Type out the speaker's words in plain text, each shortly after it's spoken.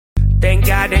Thank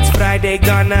God it's Friday,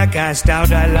 gonna cast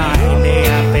out a line. The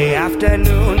happy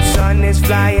afternoon sun is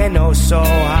flying oh so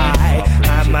high.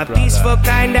 I'm a peaceful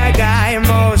kind of guy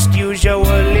most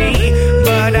usually,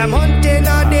 but I'm hunting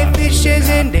all the fishes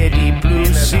in the deep blue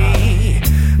sea,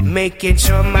 making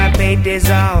sure my bait is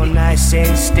all nice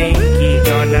and stinky.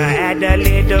 Gonna add a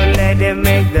little, let it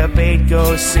make the bait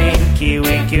go sinky.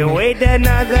 We can wait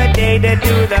another day to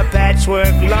do the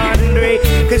patchwork laundry,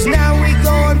 cause now we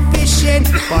going fishing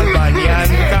for Bunyan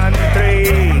Country.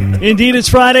 Indeed, it's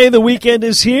Friday. The weekend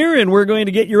is here, and we're going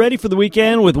to get you ready for the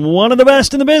weekend with one of the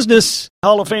best in the business,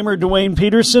 Hall of Famer Dwayne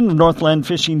Peterson of Northland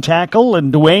Fishing Tackle.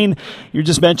 And Dwayne, you're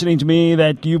just mentioning to me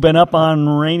that you've been up on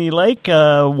Rainy Lake.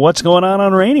 What's going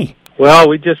on Rainy?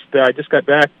 Well, I just got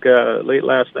back late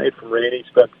last night from Rainy.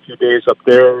 Spent a few days up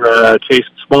there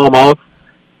chasing smallmouth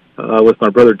with my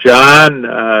brother John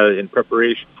in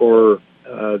preparation for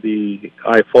the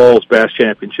I Falls Bass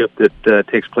Championship that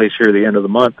takes place here at the end of the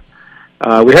month.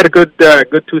 We had a good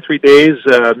 2-3 days,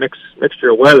 mixture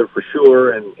of weather for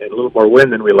sure, and a little more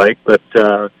wind than we like. But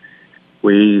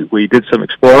we did some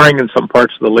exploring in some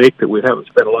parts of the lake that we haven't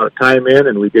spent a lot of time in,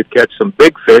 and we did catch some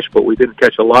big fish, but we didn't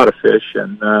catch a lot of fish.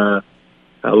 And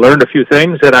learned a few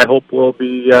things that I hope will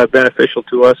be beneficial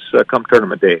to us come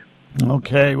tournament day.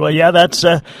 Okay, well, yeah, that's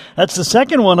the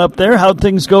second one up there. How'd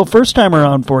things go first time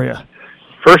around for you?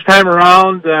 First time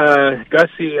around,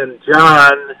 Gussie and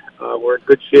John were in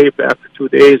good shape after 2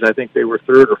 days. I think they were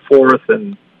third or fourth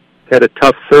and had a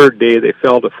tough third day. They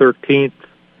fell to 13th.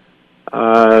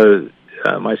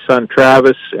 My son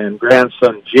Travis and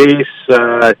grandson Jace,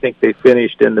 I think they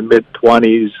finished in the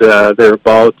mid-20s,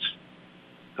 thereabouts.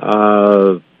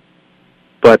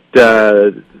 But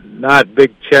not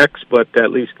big checks, but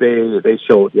at least they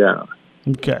showed, yeah.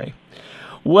 Okay.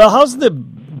 Well, how's the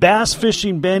bass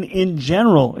fishing been in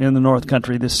general in the North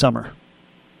Country this summer?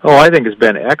 Oh, I think it's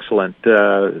been excellent.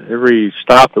 Every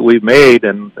stop that we've made,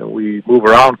 and we move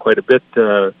around quite a bit,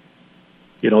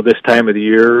 this time of the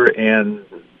year, and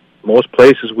most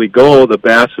places we go, the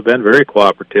bass have been very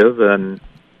cooperative, and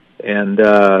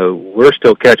we're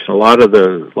still catching a lot of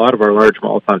our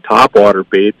largemouth on topwater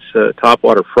baits,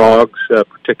 topwater frogs,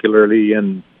 particularly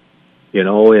in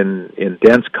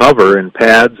dense cover in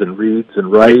pads and reeds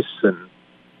and rice,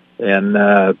 and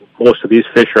most of these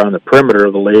fish are on the perimeter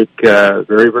of the lake,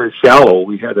 very, very shallow.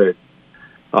 We had a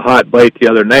hot bite the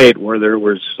other night where there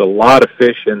was a lot of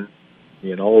fish in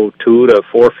 2 to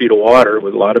 4 feet of water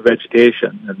with a lot of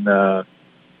vegetation, and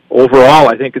overall,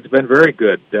 I think it's been very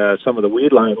good. Some of the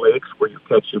weedline lakes where you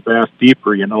catch your bass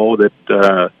deeper,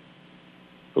 that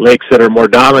lakes that are more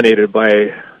dominated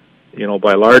by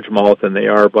largemouth than they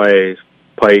are by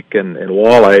pike and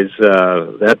walleyes,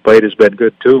 that bite has been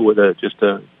good too, with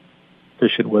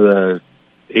fishing with a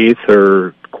 1/8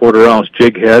 or 1/4 ounce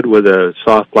jig head with a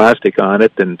soft plastic on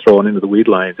it and throwing into the weed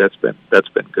lines. That's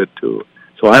been good too.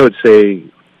 So I would say,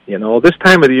 this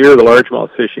time of the year, the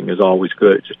largemouth fishing is always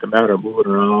good. It's just a matter of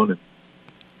moving around,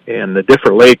 and the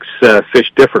different lakes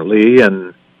fish differently,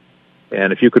 and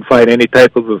if you could find any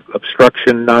type of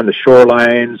obstruction on the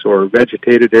shorelines or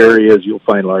vegetated areas, you'll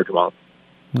find largemouth.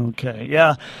 Okay,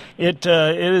 yeah, it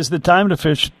is the time to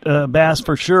fish bass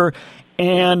for sure,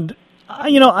 and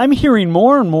I'm hearing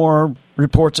more and more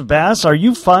reports of bass. Are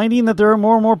you finding that there are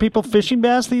more and more people fishing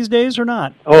bass these days, or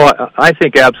not? Oh, I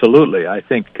think absolutely. I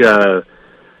think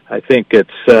it's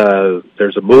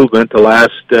there's a movement the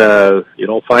last 5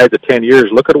 to 10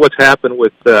 years. Look at what's happened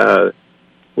with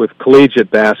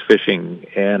collegiate bass fishing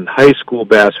and high school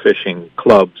bass fishing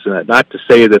clubs. Not to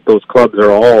say that those clubs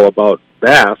are all about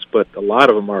bass, but a lot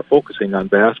of them are focusing on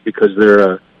bass because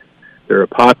they're a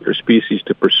popular species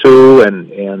to pursue,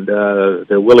 and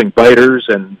they're willing biters,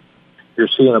 and you're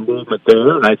seeing a movement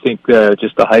there. And I think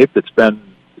just the hype that's been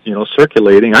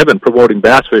circulating. I've been promoting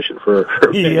bass fishing for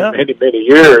many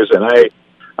years, and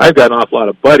I've got an awful lot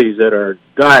of buddies that are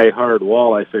die-hard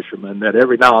walleye fishermen that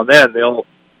every now and then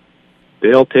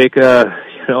they'll take a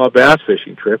bass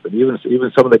fishing trip, and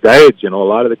even some of the guides, a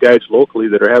lot of the guides locally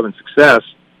that are having success,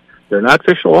 they're not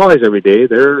fishing walleyes every day.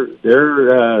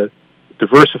 They're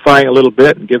diversifying a little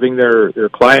bit and giving their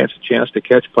clients a chance to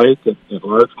catch pike and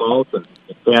largemouth and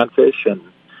fanfish, and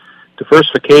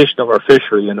diversification of our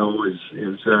fishery,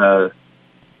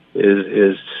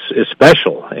 is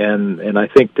special, and I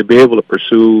think to be able to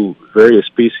pursue various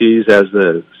species as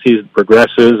the season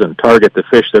progresses and target the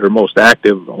fish that are most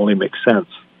active only makes sense.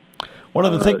 One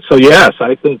of the things. So yes,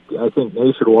 I think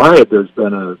nationwide there's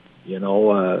been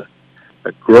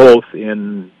a growth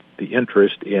in the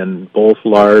interest in both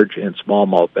large and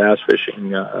smallmouth bass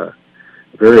fishing,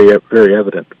 very, very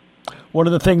evident. One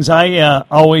of the things I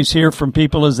always hear from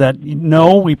people is that,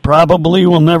 no, we probably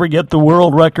will never get the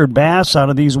world record bass out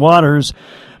of these waters,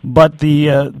 but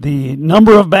the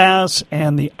number of bass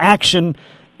and the action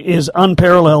is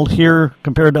unparalleled here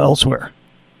compared to elsewhere.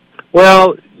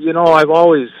 Well, I've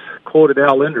always quoted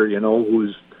Al Linder,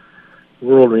 who's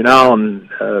world-renowned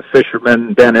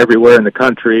fisherman, been everywhere in the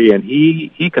country, and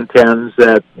he contends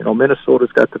that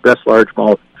Minnesota's got the best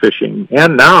largemouth fishing,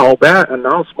 and now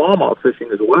smallmouth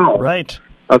fishing as well, right,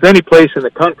 of any place in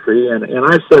the country. And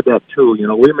I've said that too.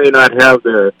 We may not have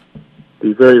the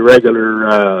very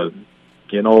regular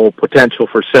potential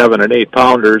for 7 and 8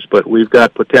 pounders, but we've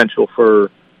got potential for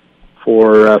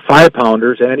 5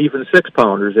 pounders and even 6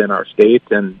 pounders in our state,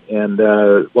 and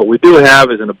what we do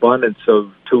have is an abundance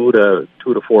of 2 to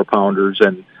 4 pounders,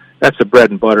 and that's the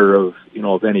bread and butter of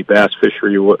any bass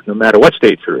fishery, no matter what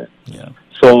state you're in. Yeah.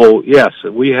 So yes,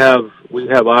 we have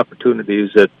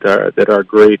opportunities that are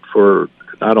great for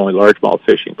not only largemouth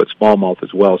fishing but smallmouth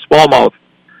as well. Smallmouth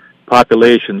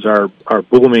populations are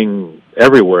booming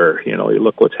everywhere. You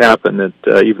look what's happened at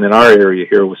even in our area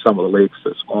here with some of the lakes,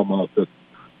 the smallmouth that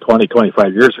 20,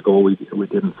 25 years ago, we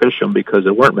didn't fish them because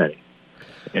there weren't many.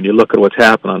 And you look at what's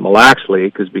happened on Mille Lacs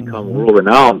Lake, has become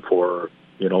world-renowned for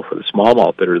the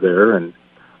smallmouth that are there, and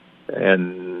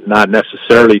not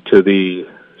necessarily to the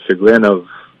chagrin of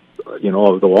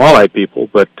the walleye people,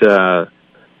 but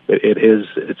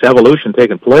it's evolution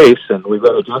taking place, and we've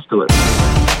got to adjust to it.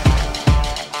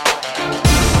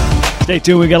 Stay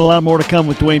tuned. We got a lot more to come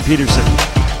with Dwayne Peterson.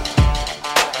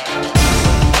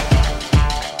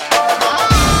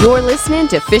 You're listening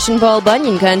to Fishin' Paul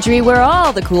Bunyan Country, where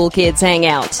all the cool kids hang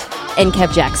out. And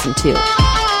Kev Jackson, too.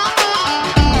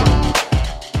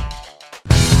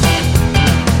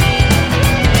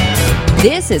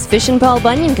 This is Fishin' Paul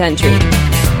Bunyan Country.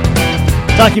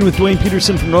 Talking with Dwayne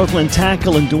Peterson from Northland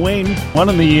Tackle. And Dwayne, one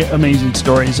of the amazing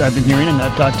stories I've been hearing, and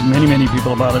I've talked to many, many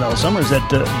people about it all summer, is that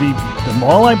the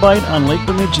walleye bite on Lake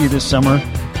Bemidji this summer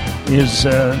is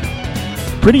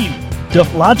pretty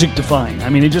logic defying. I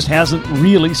mean, it just hasn't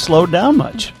really slowed down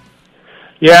much.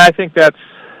 Yeah, I think that's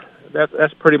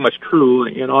pretty much true.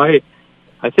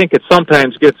 I think it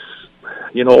sometimes gets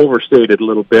overstated a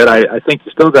little bit. I think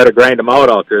you still got to grind them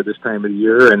out there this time of the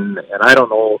year, and I don't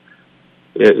know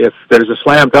if there's a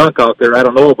slam dunk out there. I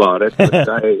don't know about it, but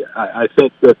I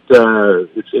think that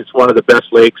it's one of the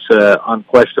best lakes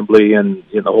unquestionably in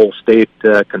the whole state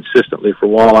consistently for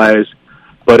walleyes.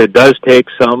 But it does take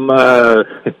some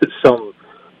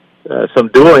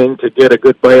doing to get a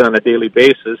good bite on a daily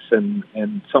basis, and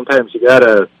sometimes you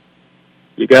gotta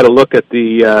look at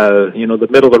the the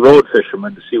middle of the road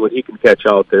fisherman to see what he can catch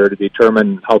out there to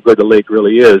determine how good the lake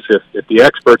really is. If the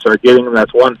experts are getting them,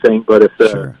 that's one thing, but if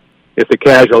the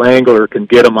casual angler can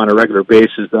get them on a regular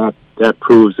basis, that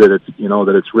proves that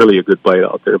it's really a good bite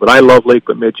out there. But I love Lake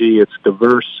Bemidji. It's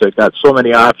diverse. It's got so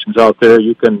many options out there.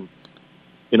 You can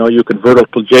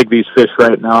vertical jig these fish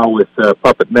right now with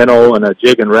puppet minnow and a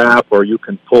jig and wrap, or you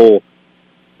can pull,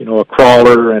 a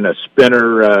crawler and a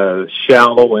spinner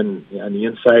shallow and on the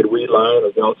inside weed line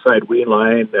or the outside weed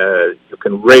line. You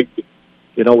can rig,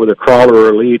 with a crawler or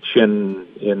a leech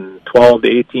in 12 to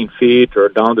 18 feet or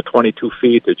down to 22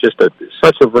 feet. It's just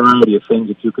such a variety of things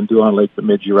that you can do on Lake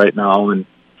Bemidji right now and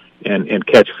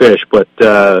catch fish. But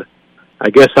I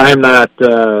guess I'm not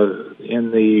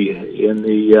in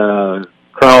the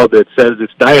crowd that says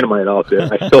it's dynamite out there.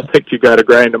 I still think you got to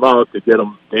grind them out to get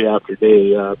them day after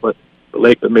day. But the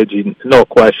Lake Bemidji, no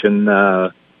question,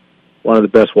 one of the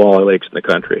best walleye lakes in the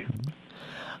country.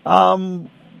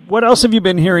 What else have you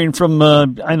been hearing from?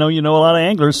 I know you know a lot of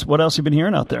anglers. What else have you been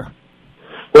hearing out there?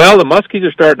 Well, the muskies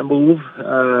are starting to move.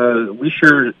 We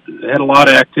sure had a lot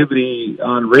of activity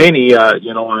on Rainy,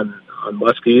 on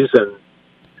muskies, and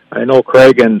I know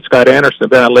Craig and Scott Anderson have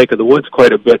been on Lake of the Woods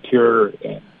quite a bit here,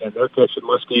 and they're catching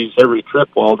muskies every trip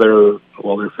while they're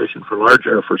fishing for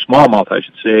smallmouth, I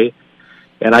should say.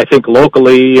 And I think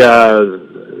locally,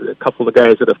 a couple of the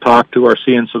guys that I've talked to are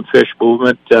seeing some fish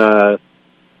movement.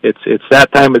 It's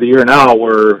that time of the year now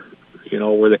where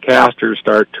the casters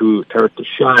start to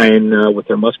shine with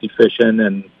their muskie fishing,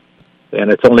 and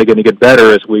it's only going to get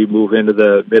better as we move into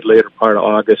the later part of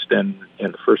August and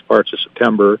the first parts of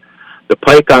September. The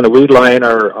pike on the weed line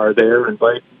are there and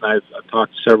biting. I've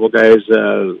talked to several guys,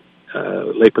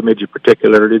 Lake Bemidji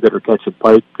particularly, that are catching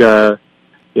pike,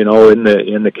 in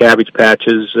the cabbage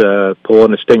patches,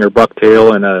 pulling a stinger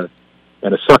bucktail and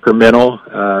a sucker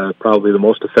minnow, probably the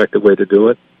most effective way to do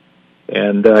it.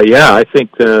 And I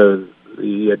think the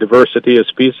diversity of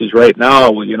species right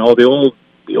now, the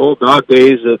old dog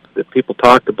days that people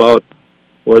talked about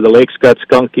where the lakes got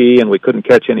skunky and we couldn't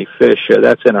catch any fish.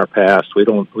 That's in our past. We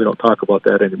don't talk about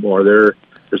that anymore.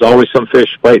 There's always some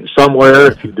fish biting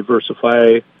somewhere. If you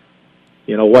diversify,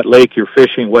 what lake you're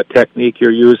fishing, what technique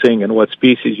you're using, and what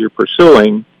species you're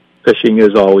pursuing, fishing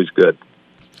is always good.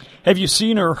 Have you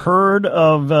seen or heard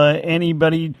of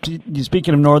anybody,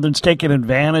 speaking of Northerns, taking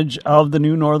advantage of the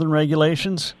new Northern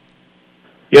regulations?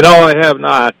 I have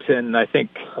not, and I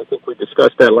think we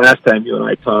discussed that last time you and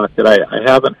I talked, that I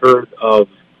haven't heard of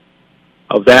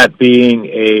that being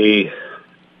a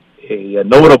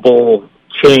notable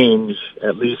change,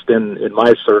 at least in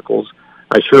my circles.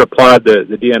 I sure applaud the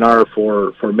DNR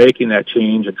for making that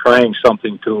change and trying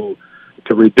something to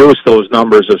reduce those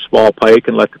numbers of small pike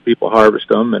and let the people harvest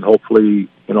them and hopefully,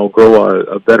 grow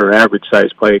a better average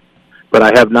size pike. But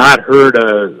I have not heard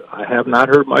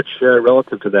much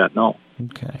relative to that, no.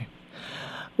 Okay.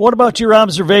 What about your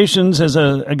observations as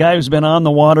a guy who's been on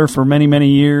the water for many, many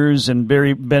years and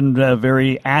been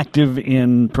very active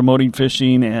in promoting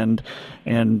fishing and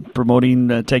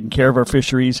promoting taking care of our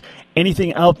fisheries?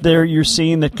 Anything out there you're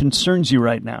seeing that concerns you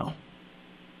right now?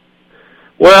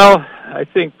 Well, I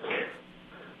think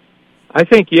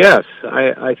yes.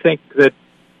 I think that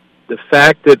the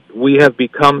fact that we have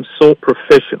become so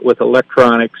proficient with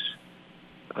electronics,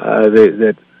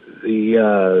 that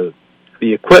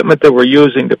the equipment that we're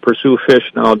using to pursue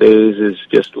fish nowadays is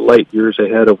just light years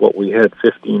ahead of what we had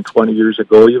 15, 20 years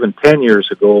ago, even 10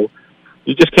 years ago.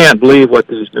 You just can't believe what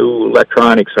these new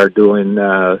electronics are doing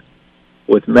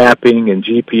with mapping and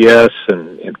GPS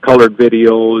and colored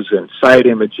videos and side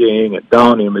imaging and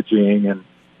down imaging.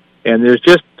 And there's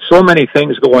just so many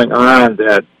things going on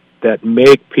that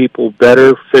make people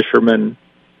better fishermen,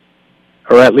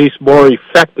 or at least more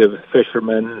effective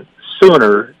fishermen,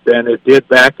 sooner than it did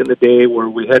back in the day where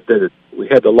we had to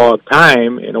log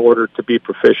time in order to be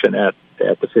proficient at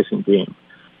the fishing game.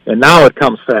 And now it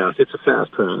comes fast. It's a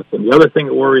fast track. And the other thing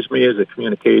that worries me is the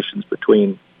communications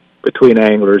between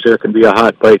anglers. There can be a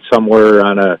hot bite somewhere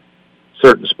on a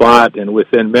certain spot, and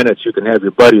within minutes you can have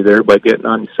your buddy there by getting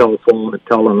on your cell phone and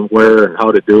telling them where and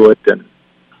how to do it. And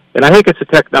I think it's a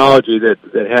technology that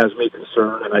has me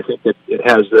concerned, and I think that it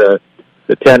has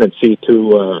the tendency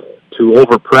to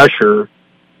overpressure,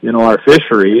 our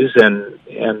fisheries, and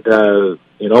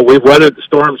we've weathered the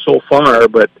storm so far,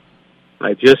 but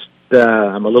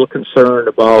I'm a little concerned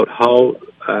about how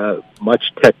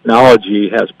much technology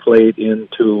has played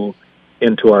into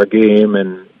our game,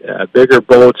 and bigger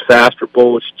boats, faster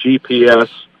boats, GPS,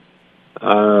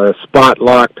 spot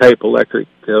lock type electric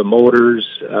motors,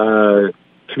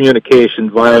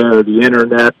 communication via the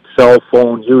internet, cell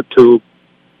phone, YouTube.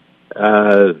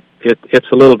 It's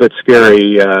a little bit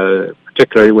scary,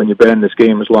 particularly when you've been in this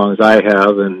game as long as I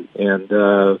have, and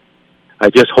I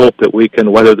just hope that we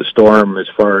can weather the storm as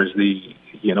far as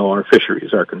our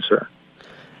fisheries are concerned.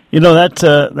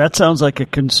 That sounds like a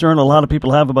concern a lot of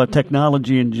people have about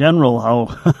technology in general,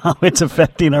 how it's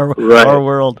affecting our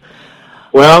world.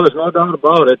 Well, there's no doubt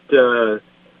about it.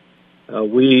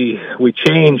 We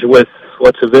change with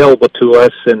what's available to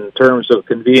us in terms of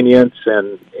convenience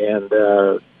and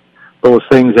those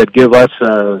things that give us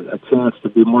a chance to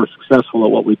be more successful at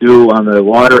what we do on the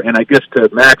water, and I guess to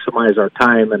maximize our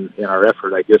time and our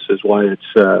effort, I guess is why it's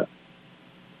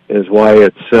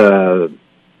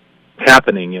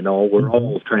happening. We're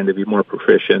all trying to be more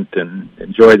proficient and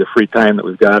enjoy the free time that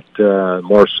we've got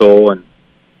more so, and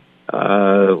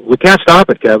we can't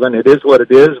stop it, Kevin. It is what it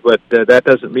is, but that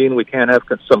doesn't mean we can't have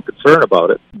some concern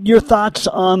about it. Your thoughts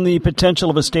on the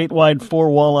potential of a statewide 4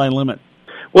 walleye limit?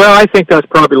 Well, I think that's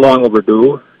probably long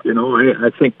overdue.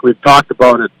 I think we've talked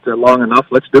about it long enough.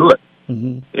 Let's do it.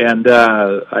 Mm-hmm. And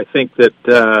I think that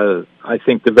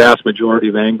the vast majority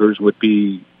of anglers would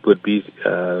be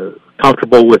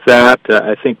comfortable with that.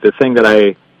 I think the thing that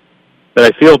I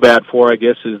feel bad for, I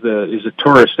guess, is the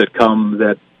tourists that come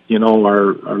that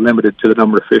are limited to the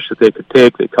number of fish that they could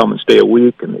take. They come and stay a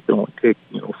week, and they can only take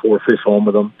 4 fish home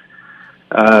with them.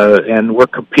 And we're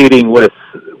competing with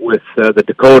the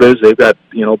Dakotas. They've got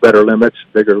better limits,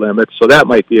 bigger limits, so that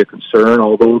might be a concern.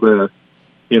 Although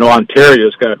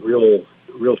Ontario's got real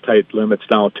tight limits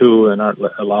now too, and aren't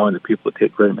allowing the people to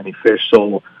take very many fish.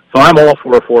 So I'm all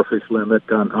for a 4-fish limit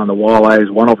on the walleyes,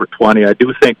 1/20. I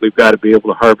do think we've got to be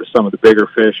able to harvest some of the bigger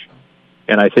fish,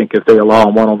 and I think if they allow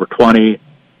them 1/20,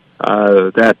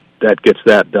 that gets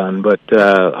that done. But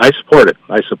I support it,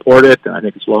 and I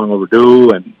think it's long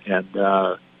overdue, and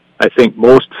I think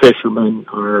most fishermen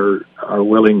are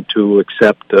willing to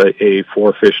accept a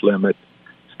 4-fish limit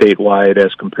statewide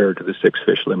as compared to the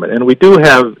 6-fish limit. And we do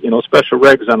have special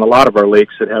regs on a lot of our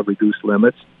lakes that have reduced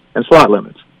limits and slot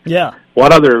limits. Yeah.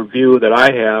 One other view that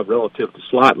I have relative to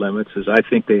slot limits is I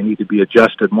think they need to be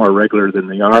adjusted more regular than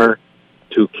they are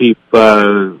to keep,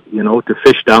 to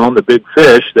fish down the big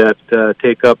fish that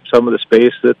take up some of the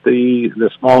space that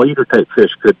the small eater type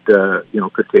fish could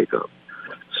take up.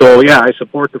 So yeah, I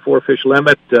support the 4-fish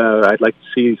limit. I'd like to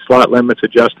see slot limits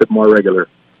adjusted more regular.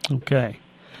 Okay.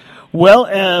 Well,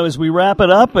 as we wrap it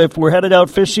up, if we're headed out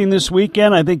fishing this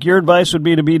weekend, I think your advice would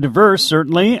be to be diverse,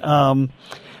 certainly.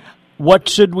 What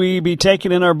should we be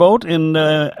taking in our boat, and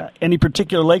any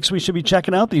particular lakes we should be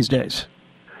checking out these days?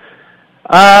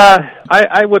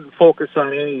 I wouldn't focus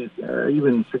on any,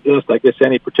 even suggest, I guess,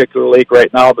 any particular lake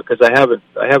right now, because I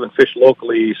haven't fished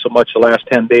locally so much the last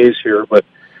 10 days here. But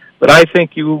I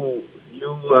think you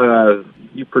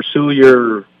pursue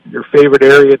your favorite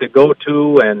area to go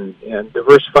to and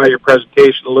diversify your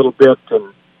presentation a little bit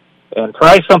and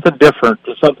try something different,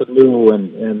 something new,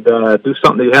 and do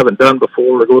something you haven't done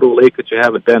before, or go to a lake that you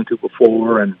haven't been to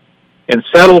before, and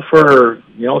settle for,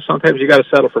 sometimes you got to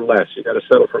settle for less. You got to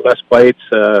settle for less bites.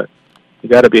 You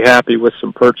got to be happy with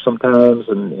some perch sometimes,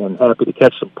 and happy to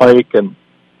catch some pike, and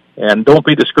don't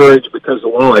be discouraged because the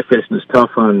walleye fishing is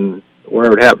tough on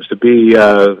wherever it happens to be.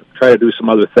 Try to do some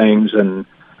other things, and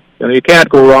you can't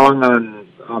go wrong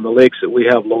on the lakes that we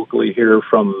have locally here,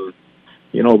 from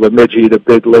Bemidji to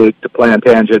Big Lake to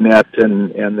Plantagenet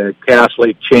and the Cass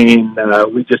Lake chain.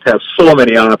 We just have so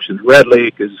many options. Red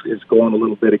Lake is going a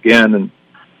little bit again,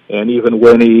 and even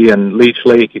Winnie and Leech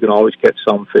Lake, you can always catch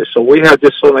some fish. So we have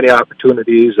just so many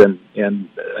opportunities and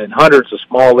hundreds of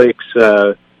small lakes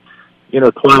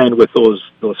intertwined with those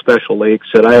special lakes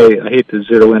that I hate to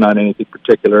zero in on anything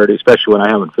particularity, especially when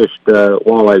I haven't fished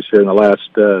walleyes here in the last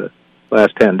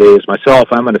 10 days. Myself,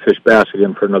 I'm going to fish bass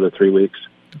again for another 3 weeks.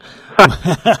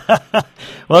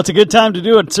 Well, it's a good time to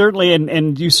do it, certainly,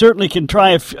 and you certainly can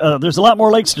try. If there's a lot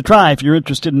more lakes to try if you're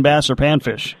interested in bass or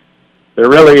panfish. There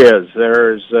really is.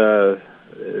 There's,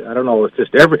 I don't know, it's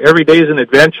just every day is an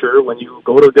adventure when you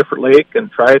go to a different lake and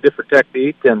try a different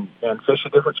technique and fish a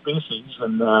different species.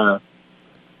 And,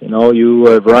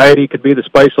 variety could be the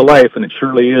spice of life, and it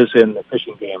surely is in the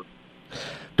fishing game.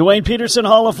 Duane Peterson,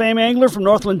 Hall of Fame angler from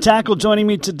Northland Tackle, joining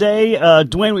me today.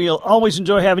 Duane, we always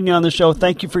enjoy having you on the show.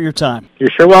 Thank you for your time.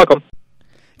 You're sure welcome.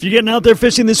 If you're getting out there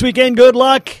fishing this weekend, good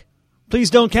luck. Please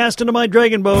don't cast into my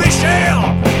dragon boat. Fish ale,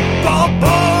 Bob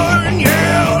Barn,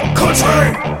 yeah,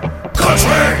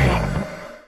 country.